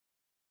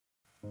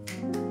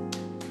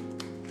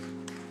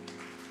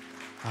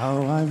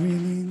How I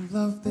really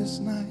love this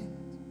night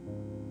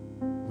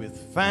with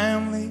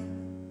family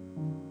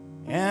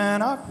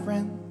and our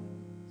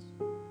friends,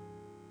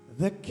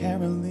 the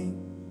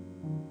caroling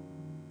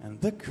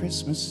and the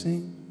Christmas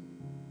sing.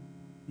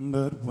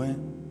 But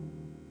when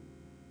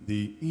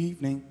the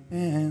evening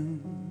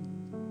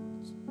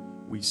ends,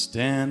 we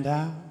stand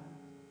out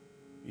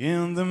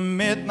in the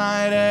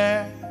midnight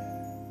air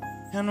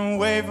and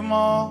wave them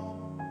all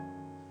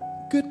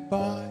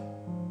goodbye.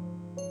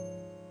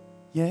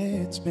 Yeah,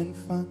 it's been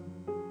fun,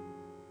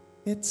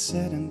 it's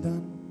said and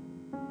done,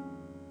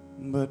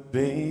 but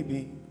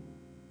baby,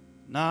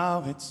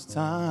 now it's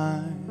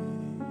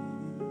time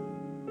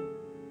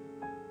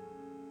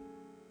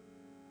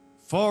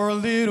for a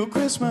little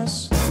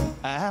Christmas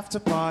after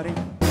party.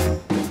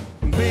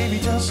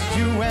 Baby, just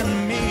you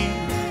and me,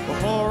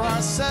 we'll pour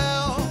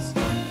ourselves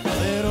a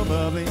little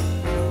bubbly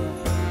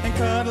and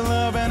cuddle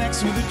up next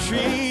to the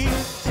tree.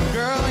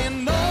 Girl,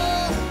 you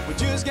know we're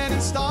just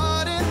getting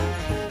started.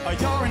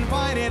 You're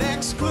invited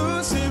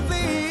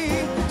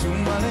exclusively to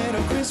my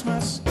little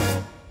Christmas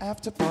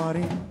after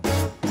party.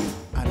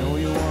 I know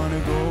you wanna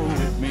go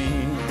with me.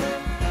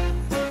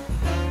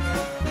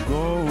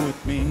 Go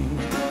with me.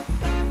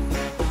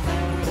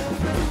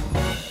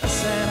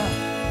 Santa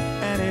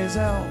and his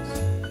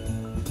elves,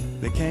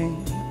 they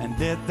came and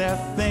did their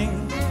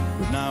thing.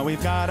 But now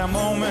we've got a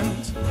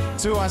moment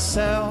to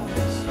ourselves.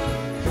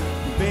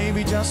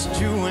 Baby,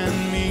 just you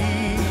and me.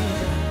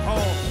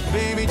 Oh,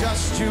 baby,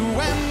 just you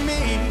and me.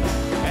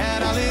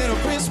 At our little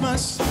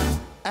Christmas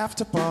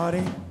after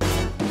party,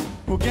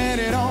 we'll get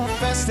it on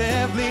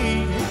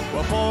festively.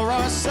 We'll pour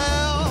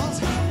ourselves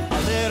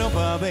a little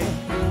bubbly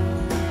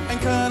and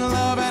cuddle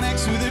up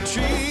next to the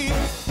tree.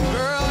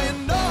 Girl,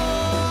 you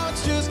know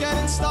it's just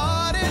getting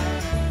started.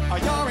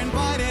 You're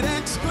invited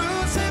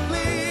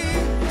exclusively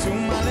to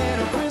my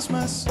little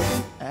Christmas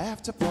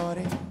after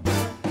party.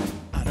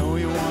 I know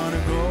you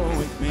wanna go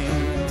with me.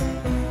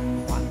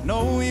 I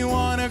know you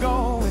wanna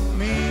go with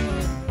me.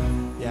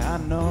 Yeah, I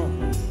know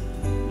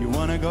you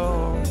wanna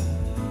go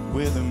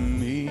with me.